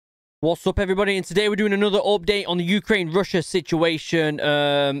What's up, everybody? And today we're doing another update on the Ukraine-Russia situation.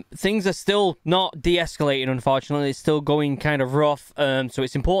 Things are still not de-escalating, unfortunately. It's still going kind of rough. So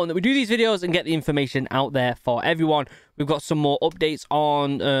it's important that we do these videos and get the information out there for everyone. We've got some more updates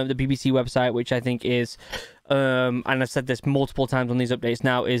on the BBC website, which I think is, and I've said this multiple times on these updates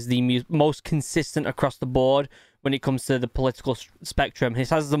now, is the most consistent across the board when it comes to the political spectrum.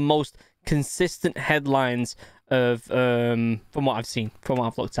 This has the most consistent headlines of from what I've seen, from what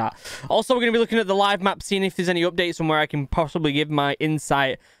I've looked at. Also, we're going to be looking at the live map, seeing if there's any updates on where I can possibly give my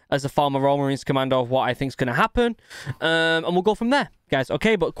insight as a former Royal Marines Commando of what I think is going to happen, and we'll go from there, guys.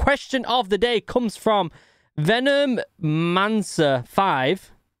 Okay, but question of the day comes from Venom Mansa 5.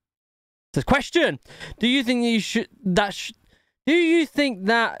 It says, question: do you think should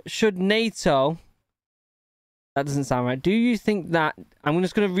NATO? That doesn't sound right. Do you think that... I'm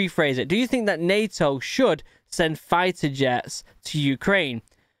just going to rephrase it. Do you think that NATO should send fighter jets to Ukraine?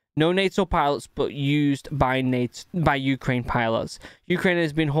 No NATO pilots, but used by Ukraine pilots. Ukraine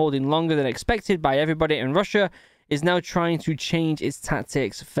has been holding longer than expected by everybody, and Russia is now trying to change its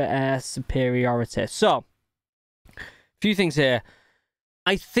tactics for air superiority. So, a few things here.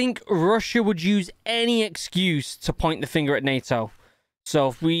 I think Russia would use any excuse to point the finger at NATO. So,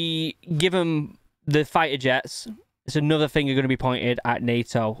 if we give them the fighter jets, it's another finger going to be pointed at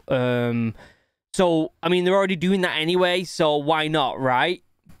NATO. So, I mean, they're already doing that anyway, so why not, right?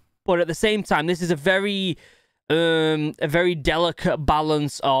 But at the same time, this is a very delicate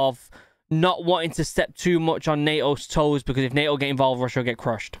balance of not wanting to step too much on NATO's toes, because if NATO get involved, Russia will get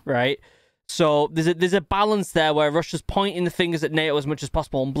crushed, right? So there's a balance there where Russia's pointing the fingers at NATO as much as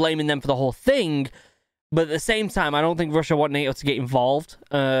possible and blaming them for the whole thing. But at the same time, I don't think Russia want NATO to get involved.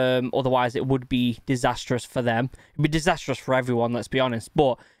 Otherwise, it would be disastrous for them. It would be disastrous for everyone, let's be honest.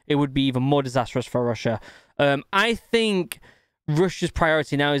 But it would be even more disastrous for Russia. I think Russia's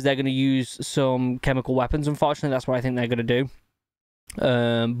priority now is they're going to use some chemical weapons, unfortunately. That's what I think they're going to do.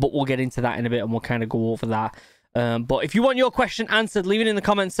 But we'll get into that in a bit, and we'll kind of go over that. But if you want your question answered, leave it in the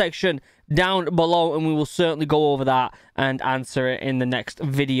comment section down below, and we will certainly go over that and answer it in the next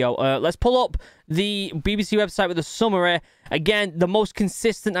video. Let's pull up the BBC website with a summary. Again, the most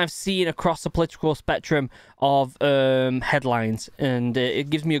consistent I've seen across the political spectrum of headlines, and it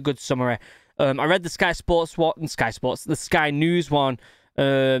gives me a good summary. I read the the Sky News one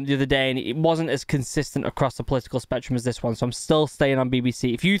the other day, and it wasn't as consistent across the political spectrum as this one, so I'm still staying on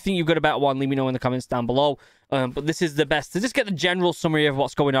BBC. If you think you've got a better one, leave me know in the comments down below. But this is the best to just get the general summary of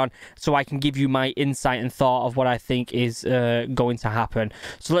what's going on, so I can give you my insight and thought of what I think is going to happen.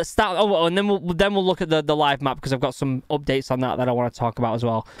 So let's start. Oh, and then we'll look at the live map, because I've got some updates on that I want to talk about as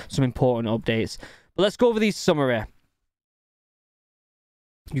well, some important updates. But let's go over these summary.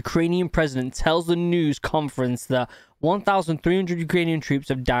 Ukrainian president tells the news conference that 1,300 Ukrainian troops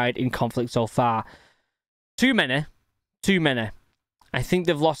have died in conflict so far. Too many. Too many. I think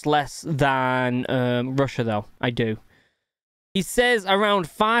they've lost less than Russia, though. I do. He says around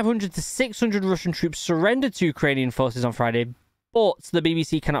 500 to 600 Russian troops surrendered to Ukrainian forces on Friday, but the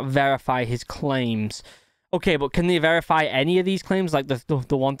BBC cannot verify his claims. Okay, but can they verify any of these claims, like the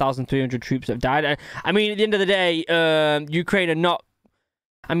 1,300 troops that have died? I mean, at the end of the day, Ukraine are not...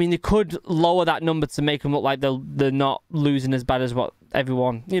 I mean, they could lower that number to make them look like they're not losing as bad as what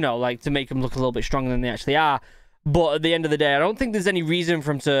everyone, you know, like to make them look a little bit stronger than they actually are. But at the end of the day, I don't think there's any reason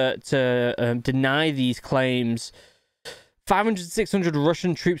for them to deny these claims. 500 to 600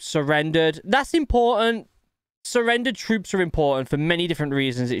 Russian troops surrendered. That's important. Surrendered troops are important for many different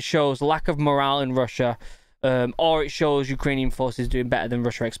reasons. It shows lack of morale in Russia, or it shows Ukrainian forces doing better than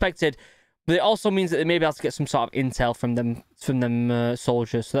Russia expected. But it also means that they may be able to get some sort of intel from them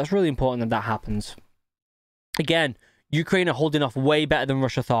soldiers. So that's really important that happens. Again, Ukraine are holding off way better than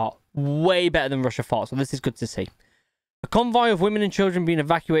Russia thought. Way better than Russia thought. So this is good to see. A convoy of women and children being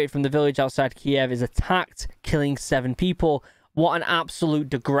evacuated from the village outside Kiev is attacked, killing 7 people. What an absolute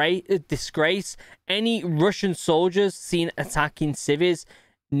disgrace. Any Russian soldiers seen attacking civvies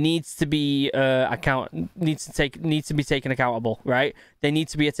needs to be needs to be taken accountable, right? They need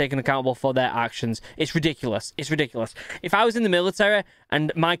to be taken accountable for their actions. It's ridiculous. It's ridiculous. If I was in the military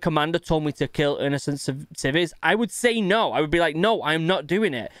and my commander told me to kill innocent civvies, I would say no. I would be like, no, I'm not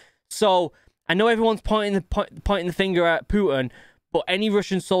doing it. So I know everyone's pointing the finger at Putin, but any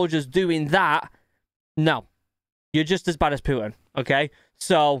Russian soldiers doing that, no, you're just as bad as Putin. Okay,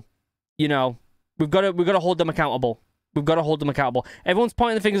 so you know we've got to hold them accountable. We've got to hold them accountable. Everyone's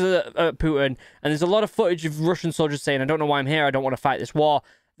pointing the fingers at Putin, and there's a lot of footage of Russian soldiers saying, I don't know why I'm here, I don't want to fight this war.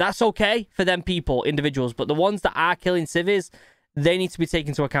 That's okay for them people, individuals, but the ones that are killing civvies, they need to be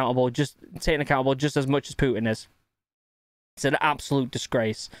taken accountable just as much as Putin is. It's an absolute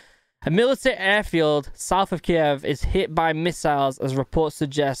disgrace. A military airfield south of Kiev is hit by missiles as reports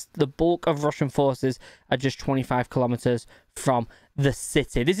suggest the bulk of Russian forces are just 25 kilometers from the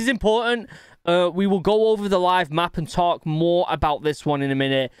city. This is important. We will go over the live map and talk more about this one in a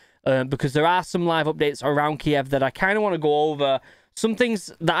minute because there are some live updates around Kiev that I kind of want to go over. Some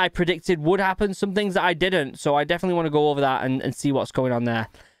things that I predicted would happen, some things that I didn't. So I definitely want to go over that and see what's going on there.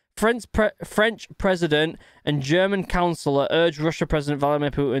 French president and German chancellor urged Russia President Vladimir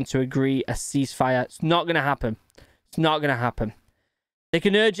Putin to agree a ceasefire. It's not going to happen. It's not going to happen. They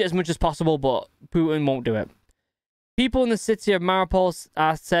can urge it as much as possible, but Putin won't do it. People in the city of Mariupol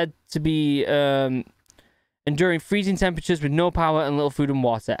are said to be enduring freezing temperatures with no power and little food and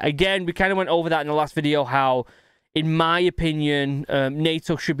water. Again, we kind of went over that in the last video, how, in my opinion,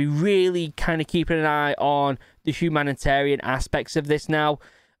 NATO should be really kind of keeping an eye on the humanitarian aspects of this now.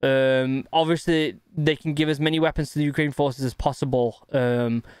 Obviously, they can give as many weapons to the Ukraine forces as possible.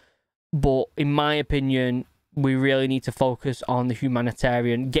 But in my opinion, we really need to focus on the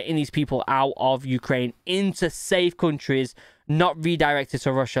humanitarian, getting these people out of Ukraine into safe countries, not redirected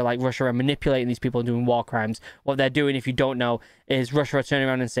to Russia, like Russia are manipulating these people and doing war crimes. What they're doing, if you don't know, is Russia are turning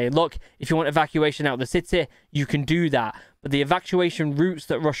around and saying, look, if you want evacuation out of the city, you can do that. But the evacuation routes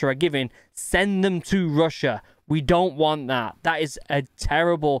that Russia are giving, send them to Russia. We don't want that. That is a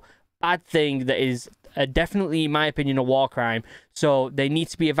terrible, bad thing that is definitely, in my opinion, a war crime. So they need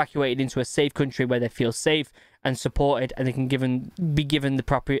to be evacuated into a safe country where they feel safe and supported, and they can be given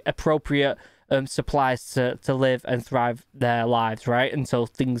the appropriate supplies to live and thrive their lives, right? Until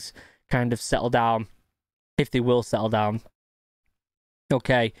things kind of settle down, if they will settle down.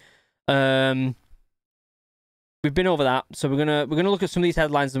 Okay. We've been over that, so we're gonna look at some of these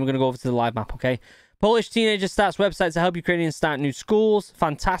headlines, and we're gonna go over to the live map. Okay. Polish teenager starts website to help Ukrainians start new schools.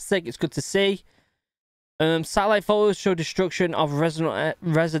 Fantastic. It's good to see. Satellite photos show destruction of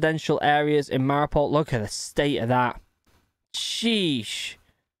residential areas in Mariupol. Look at the state of that. Sheesh.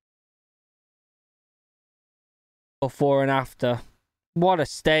 Before and after. What a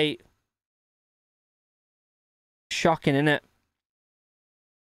state. Shocking, isn't it?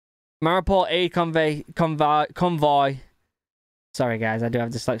 Mariupol aid convoy. Sorry, guys, I do have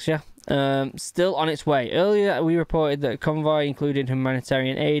dyslexia. Still on its way. Earlier, we reported that a convoy including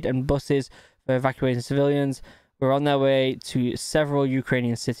humanitarian aid and buses for evacuating civilians were on their way to several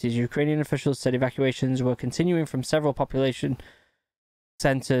Ukrainian cities. Ukrainian officials said evacuations were continuing from several population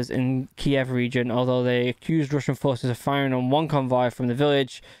centers in Kiev region, although they accused Russian forces of firing on one convoy from the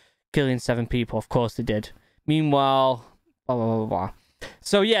village, killing 7 people. Of course they did. Meanwhile, blah, blah, blah, blah.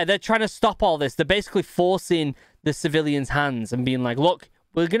 So yeah, they're trying to stop all this. They're basically forcing the civilians' hands and being like, look,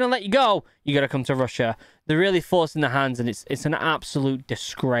 we're going to let you go. You got to come to Russia. They're really forcing their hands, and it's an absolute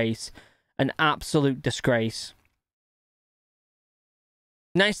disgrace. An absolute disgrace.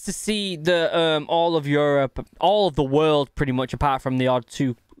 Nice to see the all of Europe, all of the world, pretty much, apart from the odd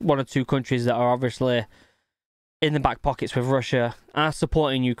one or two countries that are obviously in the back pockets with Russia, are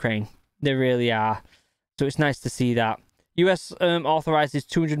supporting Ukraine. They really are. So it's nice to see that. US authorizes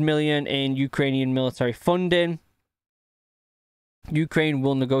 $200 million in Ukrainian military funding. Ukraine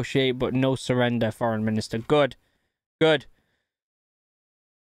will negotiate, but no surrender, Foreign Minister. Good. Good.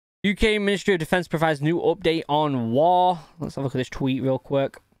 UK Ministry of Defense provides new update on war. Let's have a look at this tweet real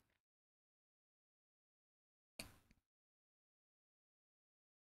quick.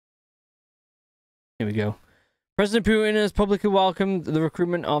 Here we go. President Putin has publicly welcomed the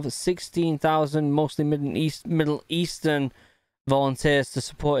recruitment of 16,000 mostly Middle Eastern volunteers to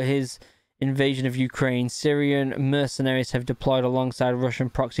support his invasion of Ukraine. Syrian mercenaries have deployed alongside Russian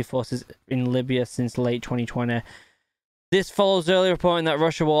proxy forces in Libya since late 2020. This follows earlier reporting that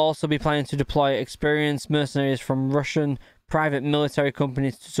Russia will also be planning to deploy experienced mercenaries from Russian private military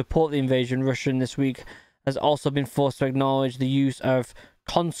companies to support the invasion. Russia this week has also been forced to acknowledge the use of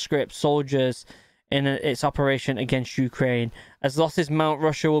conscript soldiers in its operation against Ukraine. As losses mount,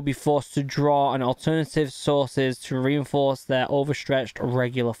 Russia will be forced to draw on alternative sources to reinforce their overstretched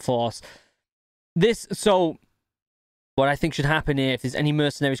regular force. So what I think should happen here, if there's any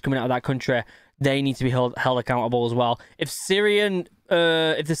mercenaries coming out of that country, they need to be held accountable as well. If Syria,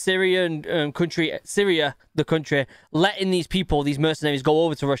 the country, letting these people, these mercenaries, go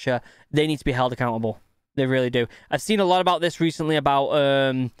over to Russia, they need to be held accountable. They really do. I've seen a lot about this recently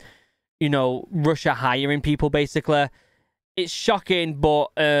about, you know, Russia hiring people, basically. It's shocking, but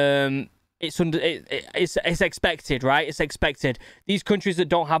it's expected, right? It's expected. These countries that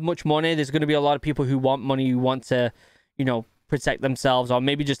don't have much money, there's going to be a lot of people who want money, who want to, you know, protect themselves, or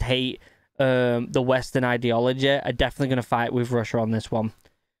maybe just hate the Western ideology, are definitely going to fight with Russia on this one.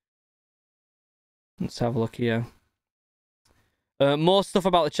 Let's have a look here. More stuff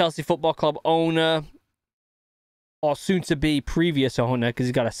about the Chelsea Football Club owner, or soon-to-be previous owner, because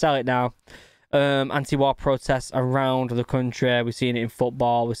he's got to sell it now. Anti-war protests around the country. We're seeing it in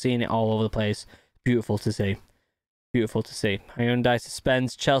football. We're seeing it all over the place. Beautiful to see. Beautiful to see. Hyundai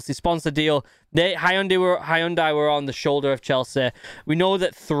suspends Chelsea sponsor deal. Hyundai were on the shoulder of Chelsea. We know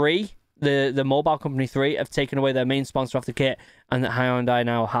that the mobile company 3 have taken away their main sponsor off the kit, and that Hyundai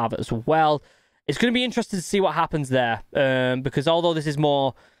now have as well. It's going to be interesting to see what happens there, because although this is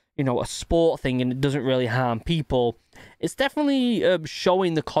more, you know, a sport thing and it doesn't really harm people, it's definitely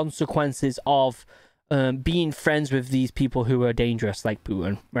showing the consequences of being friends with these people who are dangerous, like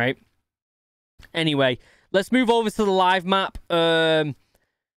Putin, right? Anyway, let's move over to the live map. Up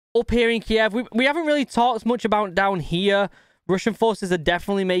here in Kiev, we haven't really talked much about down here. Russian forces are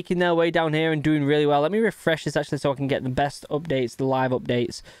definitely making their way down here and doing really well. Let me refresh this actually so I can get the best updates, the live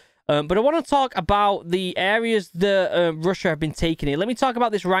updates. But I want to talk about the areas that Russia have been taking in. Let me talk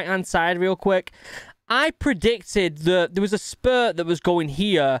about this right-hand side real quick. I predicted that there was a spurt that was going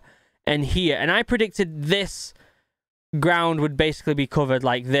here and here, and I predicted this ground would basically be covered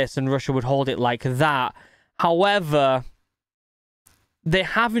like this, and Russia would hold it like that. However, they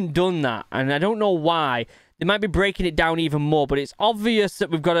haven't done that, and I don't know why. They might be breaking it down even more, but it's obvious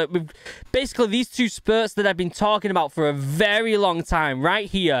that we've basically these two spurts that I've been talking about for a very long time, right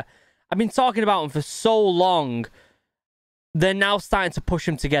here. I've been talking about them for so long. They're now starting to push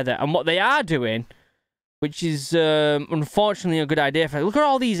them together, and what they are doing, which is unfortunately a good idea for. Look at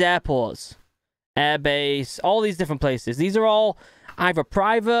all these airports, airbase, all these different places. These are all either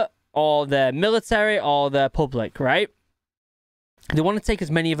private or they're military or they're public, right? They want to take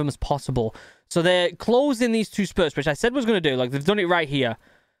as many of them as possible. So they're closing these two spurts, which I said was going to do. Like, they've done it right here.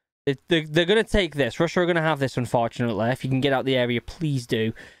 They're going to take this. Russia are going to have this, unfortunately. If you can get out the area, please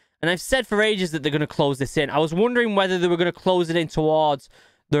do. And I've said for ages that they're going to close this in. I was wondering whether they were going to close it in towards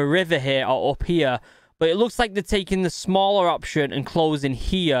the river here or up here. But it looks like they're taking the smaller option and closing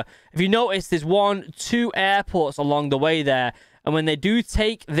here. If you notice, there's 2 airports along the way there. And when they do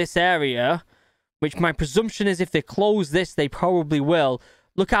take this area, which my presumption is if they close this, they probably will.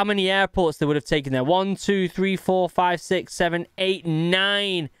 Look how many airports they would have taken there. 1, 2, 3, 4, 5, 6, 7, 8,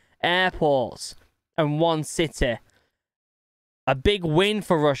 9 airports and 1 city. A big win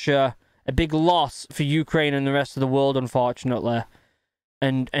for Russia. A big loss for Ukraine and the rest of the world, unfortunately.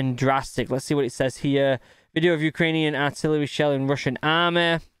 And drastic. Let's see what it says here. Video of Ukrainian artillery shelling Russian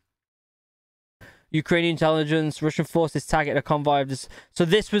army. Ukrainian intelligence. Russian forces target a convoy of this. So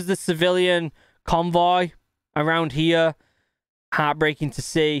this was the civilian convoy around here. Heartbreaking to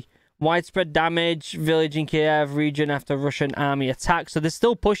see. Widespread damage. Village in Kiev region after Russian army attack. So they're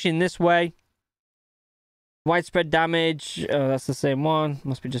still pushing this way. Widespread damage. Oh, that's the same one.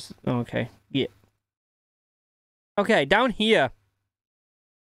 Must be just... Oh, okay. Yeah. Okay, down here.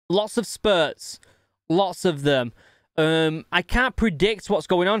 Lots of spurts. Lots of them. I can't predict what's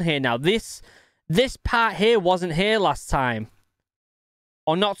going on here now. This part here wasn't here last time.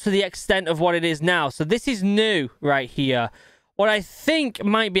 Or not to the extent of what it is now. So this is new right here. What I think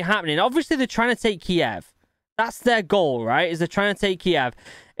might be happening... Obviously, they're trying to take Kiev. That's their goal, right? Is they're trying to take Kiev.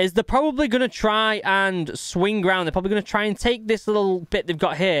 Is they're probably going to try and swing ground. They're probably going to try and take this little bit they've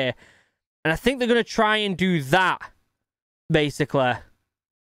got here. And I think they're going to try and do that. Basically.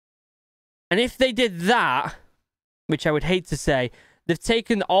 And if they did that, which I would hate to say, they've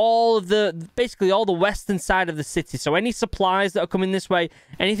taken all of the, basically all the western side of the city. So any supplies that are coming this way,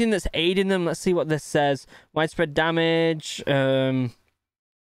 anything that's aiding them, let's see what this says. Widespread damage,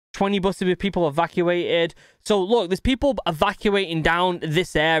 20 buses with people evacuated. So look, there's people evacuating down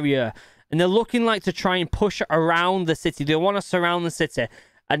this area. And they're looking like to try and push around the city. They want to surround the city.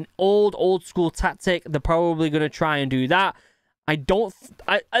 An old school tactic. They're probably going to try and do that.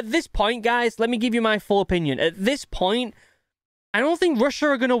 At this point, guys, let me give you my full opinion. At this point, I don't think Russia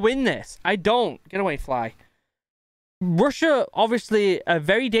are going to win this. I don't. Get away, fly. Russia, obviously, are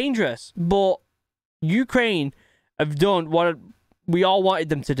very dangerous. But Ukraine have done what we all wanted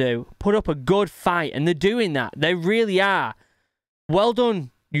them to do. Put up a good fight. And they're doing that. They really are. Well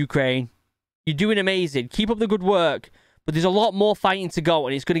done, Ukraine. You're doing amazing. Keep up the good work. But there's a lot more fighting to go.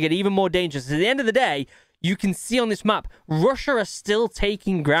 And it's going to get even more dangerous. At the end of the day, you can see on this map, Russia are still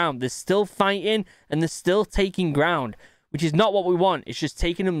taking ground. They're still fighting. And they're still taking ground. Which is not what we want. It's just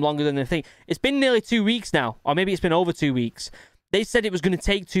taking them longer than they think. It's been nearly 2 weeks now. Or maybe it's been over 2 weeks. They said it was going to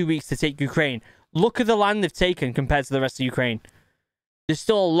take 2 weeks to take Ukraine. Look at the land they've taken compared to the rest of Ukraine. There's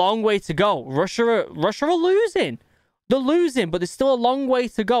still a long way to go. Russia are losing. They're losing, but there's still a long way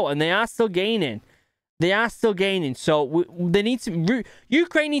to go. And they are still gaining. They are still gaining. So they need to...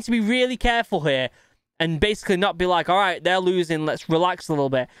 Ukraine needs to be really careful here. and basically not be like, all right, they're losing, let's relax a little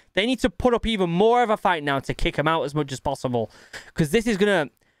bit. They need to put up even more of a fight now to kick them out as much as possible. Because this is going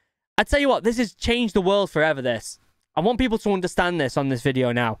to... I tell you what, this has changed the world forever, this. I want people to understand this on this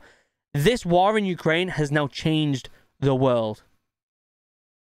video now. This war in Ukraine has now changed the world.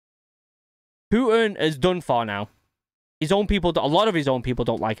 Putin is done for now. His own people, a lot of his own people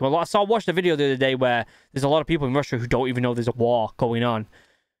don't like him. I watched a video the other day where there's a lot of people in Russia who don't even know there's a war going on.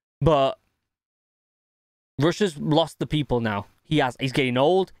 But Russia's lost the people now. He's getting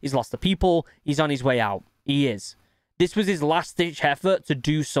old. He's lost the people. He's on his way out. He is. This was his last-ditch effort to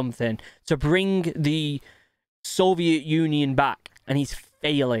do something, to bring the Soviet Union back. And he's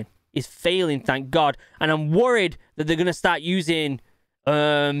failing. He's failing, thank God. And I'm worried that they're going to start using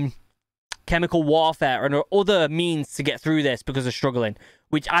chemical warfare and other means to get through this because they're struggling,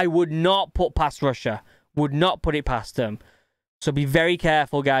 which I would not put past Russia. Would not put it past them. So be very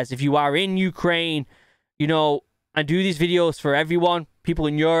careful, guys. If you are in Ukraine, you know, I do these videos for everyone, people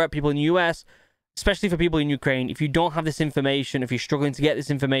in Europe, people in the US, especially for people in Ukraine. If you don't have this information, if you're struggling to get this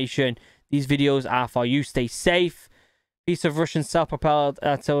information, these videos are for you. Stay safe. Piece of Russian self-propelled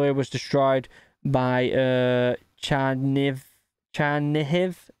artillery was destroyed by Chernihiv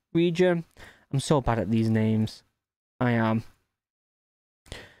region. I'm so bad at these names. I am.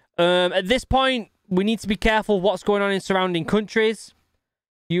 At this point, we need to be careful what's going on in surrounding countries.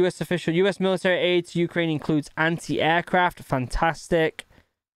 U.S. military aid to Ukraine includes anti-aircraft. Fantastic.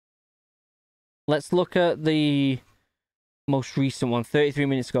 Let's look at the most recent one, 33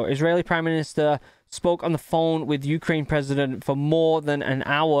 minutes ago. Israeli Prime Minister spoke on the phone with Ukraine President for more than an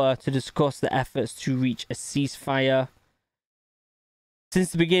hour to discuss the efforts to reach a ceasefire.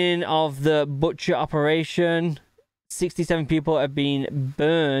 Since the beginning of the Butcher operation, 67 people have been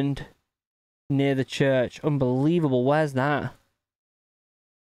burned near the church. Unbelievable. Where's that?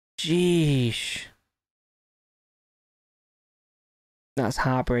 Jeez. That's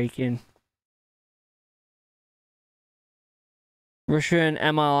heartbreaking. Russian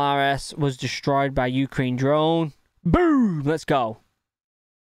MLRS was destroyed by Ukraine drone. Boom! Let's go.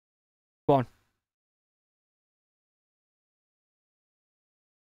 Go on.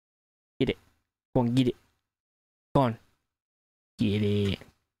 Get it. Go on, get it. Go on. Get it.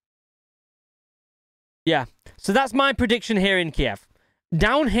 Yeah. So that's my prediction here in Kiev.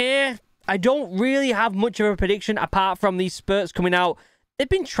 Down here, I don't really have much of a prediction apart from these spurts coming out. They've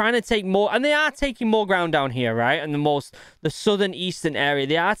been trying to take more, and they are taking more ground down here, right? And the southern eastern area.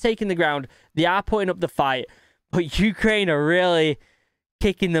 They are taking the ground. They are putting up the fight. But Ukraine are really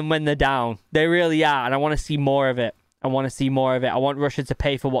kicking them when they're down. They really are, and I want to see more of it. I want to see more of it. I want Russia to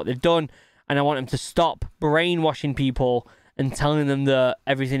pay for what they've done, and I want them to stop brainwashing people and telling them that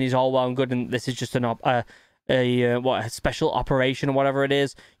everything is all well and good and this is just a special operation or whatever it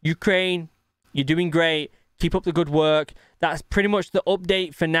is. Ukraine, you're doing great. Keep up the good work. That's pretty much the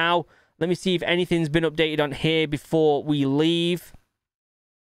update for now. Let me see if anything's been updated on here before we leave.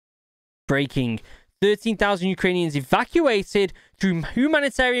 Breaking. 13,000 Ukrainians evacuated through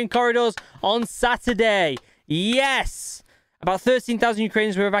humanitarian corridors on Saturday. Yes! About 13,000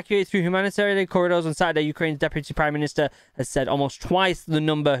 Ukrainians were evacuated through humanitarian corridors on Saturday. Ukraine's Deputy Prime Minister has said almost twice the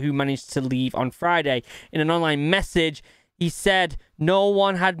number who managed to leave on Friday. In an online message, he said no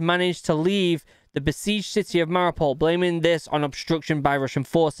one had managed to leave the besieged city of Mariupol, blaming this on obstruction by Russian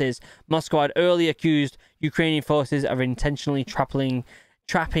forces. Moscow had earlier accused Ukrainian forces of intentionally trapping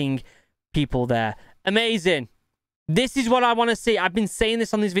people there. Amazing. This is what I want to see. I've been saying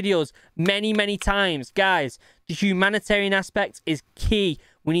this on these videos many, many times. Guys, the humanitarian aspect is key.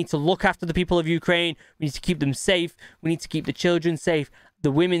 We need to look after the people of Ukraine. We need to keep them safe. We need to keep the children safe,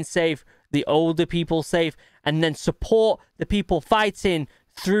 the women safe, the older people safe, and then support the people fighting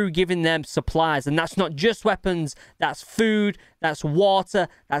through giving them supplies. And that's not just weapons, that's food, that's water,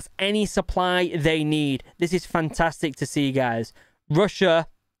 that's any supply they need. This is fantastic to see, guys. Russia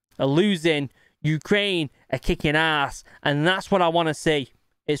are losing, Ukraine are kicking ass, and that's what I want to see.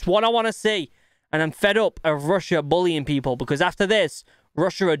 It's what I want to see. And I'm fed up of Russia bullying people, because after this,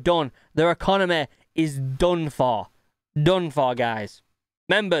 Russia are done. Their economy is done for. Done for, guys.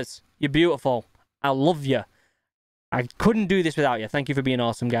 Members, you're beautiful. I love you. I couldn't do this without you. Thank you for being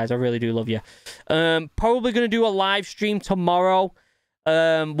awesome, guys. I really do love you. Probably going to do a live stream tomorrow.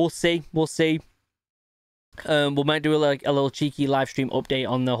 We'll see. We'll see. We might do a little cheeky live stream update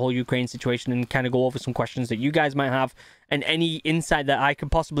on the whole Ukraine situation and kind of go over some questions that you guys might have and any insight that I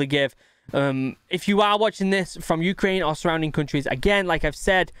could possibly give. If you are watching this from Ukraine or surrounding countries, again, like I've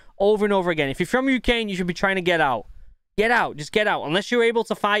said over and over again, if you're from Ukraine, you should be trying to get out. Get out. Just get out. Unless you're able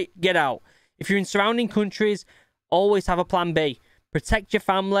to fight, get out. If you're in surrounding countries, always have a plan B. Protect your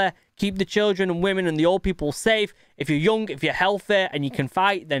family. Keep the children and women and the old people safe. If you're young, if you're healthy and you can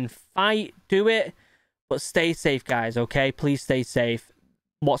fight, then fight, do it. But stay safe, guys, okay? Please stay safe.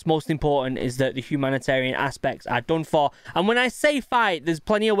 What's most important is that the humanitarian aspects are done for. And when I say fight, there's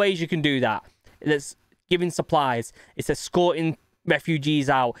plenty of ways you can do that. It's giving supplies. It's escorting refugees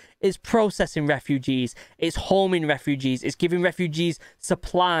out. It's processing refugees. It's homing refugees. It's giving refugees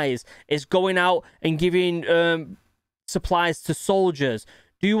supplies. It's going out and giving supplies to soldiers.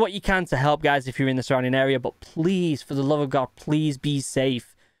 Do what you can to help, guys, if you're in the surrounding area. But please, for the love of God, please be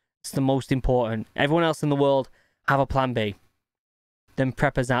safe. It's the most important. Everyone else in the world, have a plan B. Them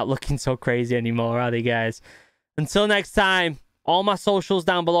preppers aren't looking so crazy anymore, are they, guys? Until next time, all my socials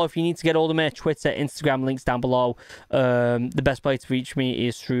down below. If you need to get hold of me, Twitter, Instagram, links down below. The best way to reach me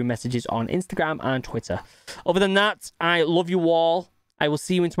is through messages on Instagram and Twitter. Other than that, I love you all. I will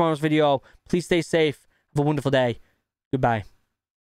see you in tomorrow's video. Please stay safe. Have a wonderful day. Goodbye.